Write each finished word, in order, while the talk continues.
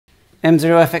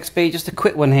M0FXB, just a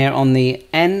quick one here on the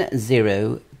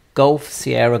N0 Golf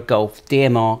Sierra Golf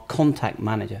DMR Contact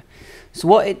Manager. So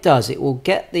what it does, it will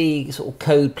get the sort of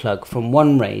code plug from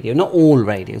one radio, not all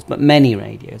radios, but many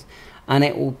radios, and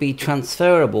it will be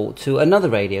transferable to another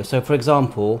radio. So for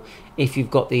example, if you've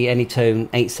got the AnyTone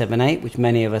AT-D878, which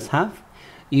many of us have,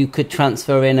 you could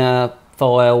transfer in a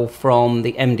file from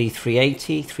the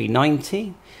MD-380,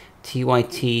 390,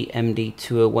 TYT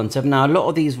MD2017. Now a lot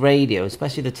of these radios,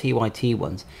 especially the TYT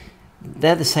ones,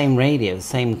 they're the same radio, the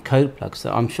same code plug,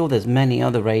 so I'm sure there's many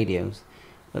other radios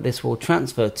that this will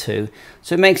transfer to.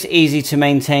 So it makes it easy to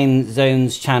maintain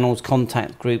zones, channels,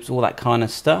 contact groups, all that kind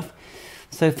of stuff.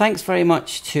 So thanks very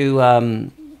much to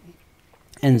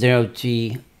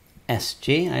N0GSG.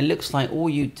 And it looks like all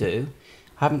you do,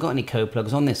 I haven't got any code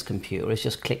plugs on this computer, is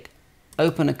just click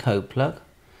open a code plug.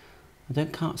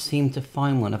 Can't seem to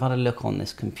find one. I've had a look on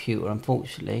this computer,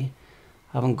 unfortunately.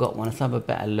 I haven't got one. Let's have a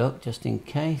better look just in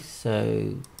case.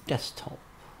 So desktop.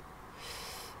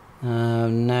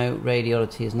 No,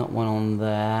 radiology is not one on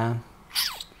there.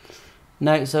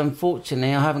 No, so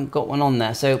unfortunately I haven't got one on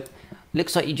there. So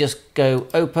looks like you just go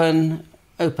open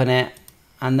it,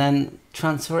 and then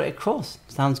transfer it across.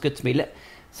 Sounds good to me.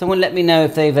 Someone let me know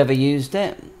if they've ever used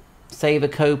it. Save a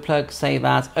code plug, save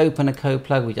as, open a code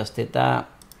plug. We just did that.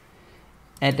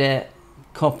 Edit,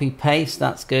 copy, paste,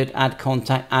 that's good. Add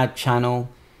contact, add channel.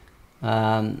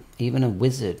 Even a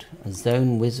wizard, a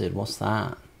zone wizard, what's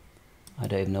that? I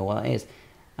don't even know what that is.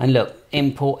 And look,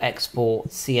 import, export,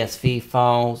 CSV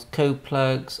files, code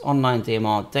plugs, online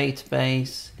DMR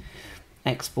database,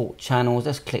 export channels.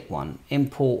 Let's click one.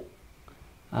 Import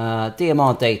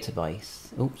DMR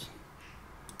database. Oops.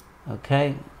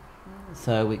 Okay,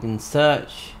 so we can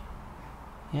search.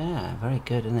 Yeah, very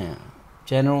good, isn't it?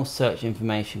 General search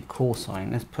information, call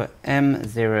sign. Let's put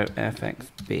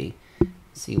M0FXB.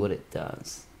 See what it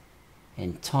does.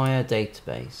 Entire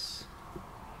database.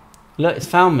 Look, it's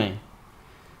found me.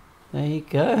 There you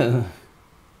go.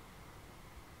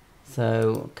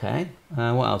 So, okay.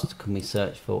 What else can we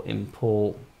search for?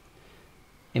 Import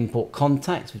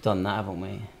contacts. We've done that, haven't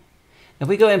we? If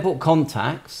we go import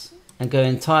contacts and go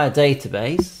entire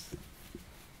database,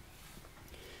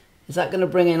 is that going to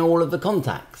bring in all of the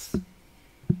contacts?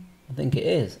 I think it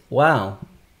is. Wow,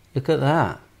 look at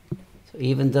that. So it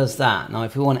even does that. Now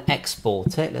if we want to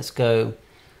export it, let's go,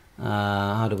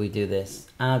 how do we do this?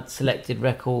 Add selected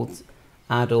records,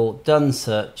 add all, done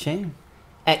searching,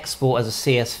 export as a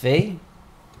CSV,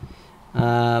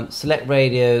 select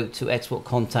radio to export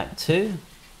contact to.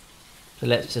 So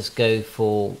let's just go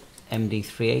for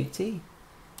MD-380,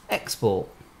 export,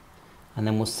 and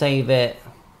then we'll save it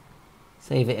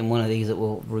in one of these that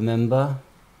we'll remember.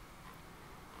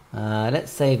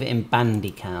 Let's save it in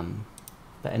Bandicam.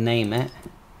 Better name it.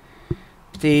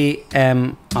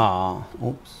 DMR.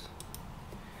 Oops.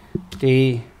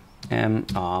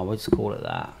 DMR. We'll just call it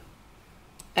that.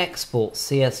 Export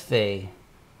CSV.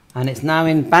 And it's now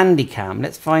in Bandicam.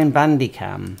 Let's find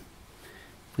Bandicam.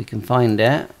 If we can find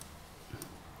it.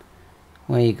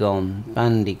 Where you gone?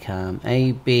 Bandicam.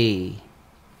 AB.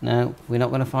 No, we're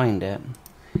not going to find it.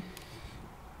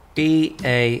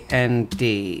 BAND.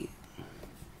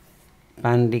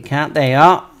 Bandicam, there you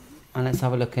are. And let's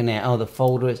have a look in here. Oh, the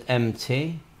folder is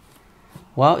empty.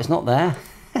 Well, it's not there.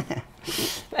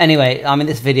 Anyway, I mean,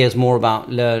 this video is more about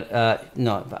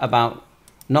about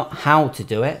not how to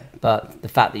do it, but the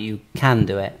fact that you can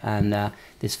do it. And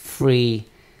this free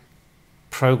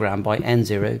program by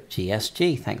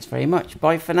N0GSG. Thanks very much.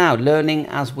 Bye for now. Learning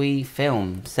as we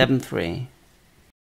film. 7-3.